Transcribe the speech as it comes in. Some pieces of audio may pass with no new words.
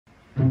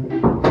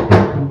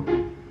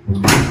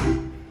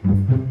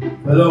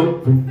Hello?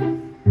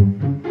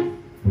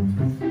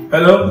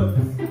 Hello?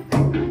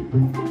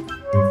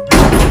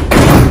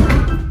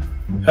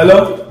 Hello?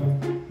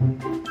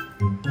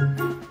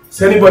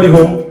 Is anybody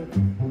home?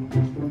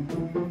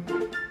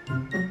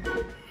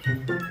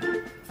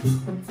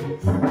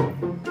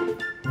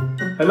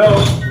 Hello?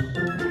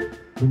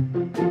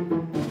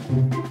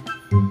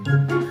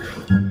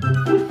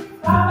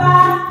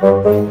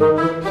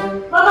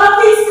 Mama,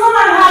 please come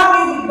and help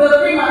me with the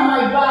cream on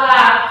my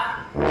back.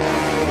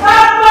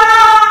 Papa!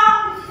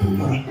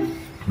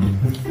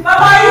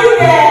 Papa, are you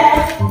there?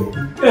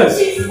 Yes.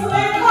 Please, come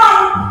and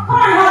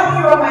help me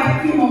rub my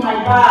cream on my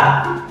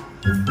back.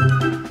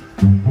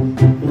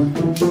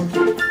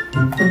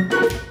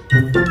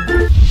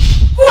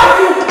 Who are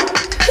you?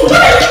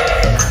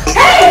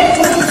 Hey!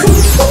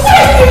 Who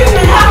are you in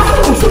my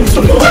house?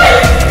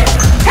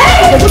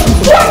 Hey!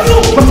 Who are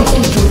you?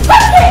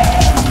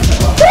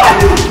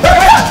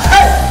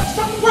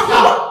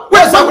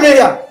 Where's happening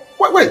here?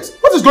 Wait,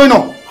 what is going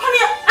on?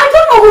 Honey, I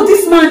don't know who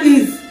this man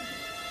is.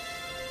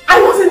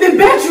 I was in the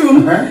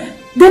bedroom.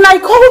 Then I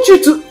called you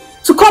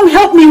to come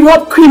help me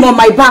rub cream on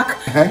my back.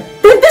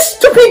 Then this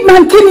stupid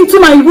man came into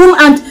my room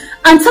and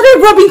started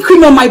rubbing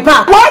cream on my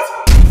back. What?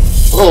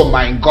 Oh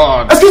my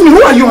God. Excuse me,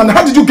 who are you and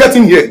how did you get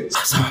in here?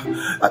 Sir,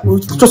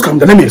 just calm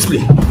down, let me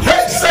explain.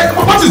 Hey, sir,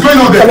 what is going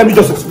on there? Let me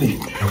just explain.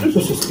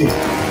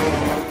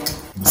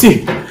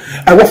 See,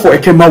 I work for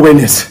EKIEMA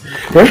Wellness.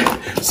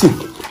 See,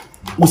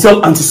 we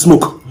sell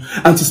anti-smoke.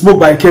 Anti-smoke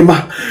by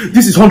EKIEMA.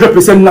 This is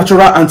 100%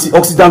 natural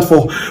antioxidant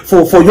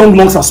for young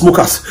lungs and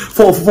smokers.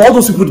 For all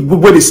those people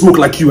where they smoke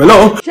like you.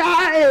 Hello?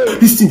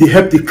 This thing they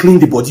help they clean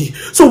the body.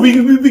 So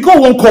we got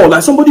one call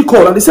and somebody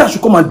called and they said I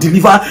should come and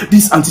deliver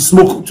this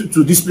anti-smoke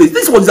to this place.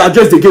 This was the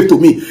address they gave to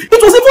me.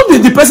 It was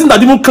even the person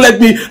that even cleared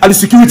me at the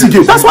security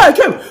gate. That's why I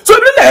came. So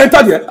immediately I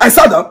entered here, I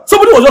sat down.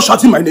 Somebody was just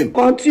shouting my name.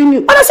 Continue.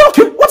 And I said,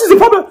 okay, what is the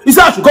problem? He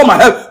said I should come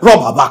and help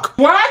rub her back.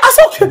 What? I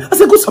said, okay. I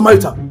said, good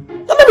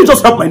Samaritan. Let me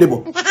just help my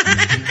neighbor.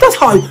 That's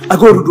how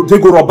they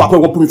go rub back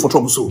when one put me for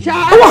trouble. So what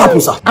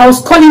happened, sir? I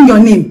was calling your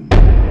name.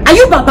 Are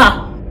you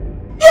Baba?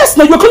 Yes,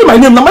 now you're calling my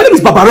name. Now my name is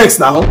Nosarex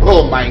now.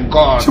 Oh my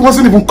God. She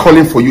wasn't even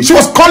calling for you. She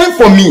was calling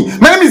for me.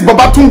 My name is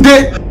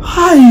Babatunde.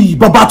 Hi,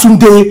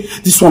 Babatunde.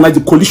 This one like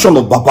the collision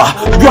of Baba.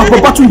 You are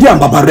Babatunde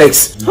and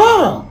Nosarex.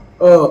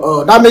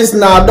 That means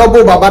now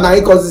double Baba now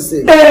he causes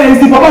it. Hey, it's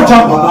the Baba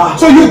Jam Baba.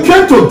 So you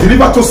came to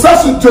deliver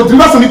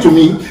something to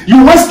me.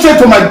 You went straight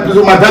to my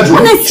bedroom.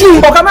 Honestly,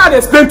 but can I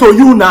explain to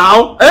you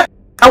now?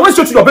 I went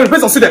straight to your bedroom.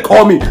 Person say they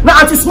call me. Now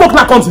anti-smoke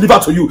now can't deliver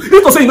to you. If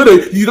you say you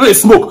know they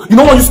smoke, you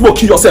know when you smoke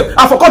kill yourself.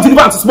 I forgot to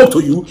deliver anti-smoke to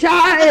you.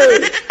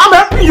 I'm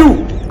helping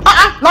you.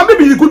 Now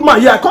maybe you're a good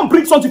man here. I come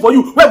bring something for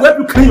you. Where help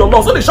you clean your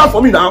lungs. So they shout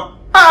for me now.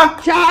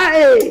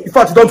 In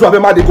fact, you don't have a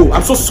man they go.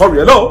 I'm so sorry.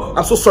 Hello?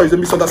 I'm so sorry. It's a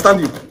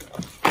misunderstanding.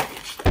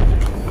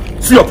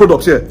 See your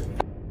products here.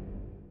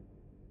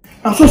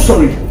 I'm so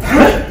sorry.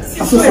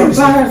 I'm so sorry.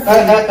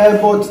 But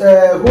hold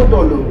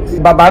on.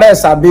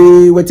 Babarex, I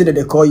be waiting that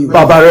they call you.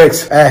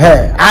 Babarex.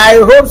 I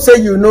hope say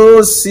you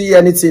no see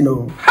anything.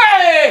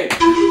 Hey!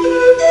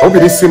 I hope you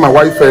didn't see my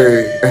wife.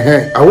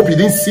 I hope you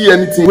didn't see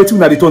anything. Waiting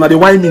na the talk. Na the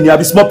wine me. I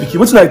be small picky.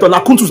 Waiting na the talk.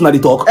 Na kuntus na the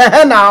talk.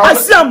 Now. I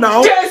see him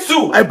now.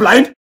 Jesus! I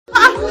blind.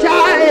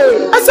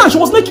 I said she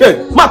was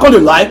naked. Ma, I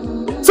can't lie.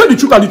 Say the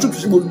truth and the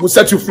truth will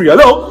set you free.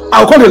 Hello?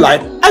 I'll call a lie.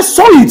 I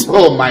saw it.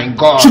 Oh my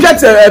God. She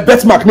gets a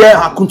bet mark near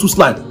her kuntus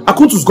line. Her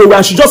kuntus go where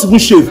and she just even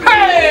shave.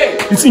 Hey!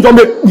 You see, don't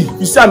make me.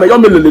 You see, I'm a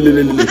young man.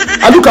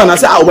 I look and I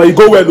say, oh, when you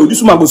go well, though,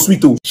 this woman go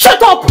sweet, oh. Shut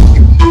up!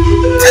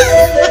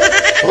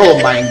 Oh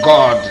my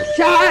God.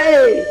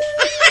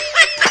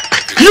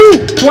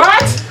 You!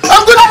 What?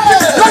 I'm gonna.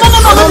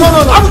 No.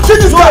 I'm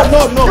changing this guy.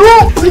 No.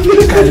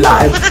 You can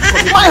lie.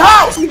 My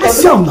house. I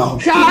see him now.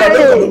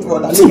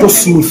 See,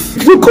 just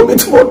smooth. You come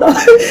into order.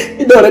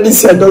 You don't already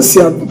see I don't see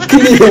him.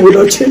 Killing him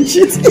will not change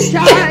it.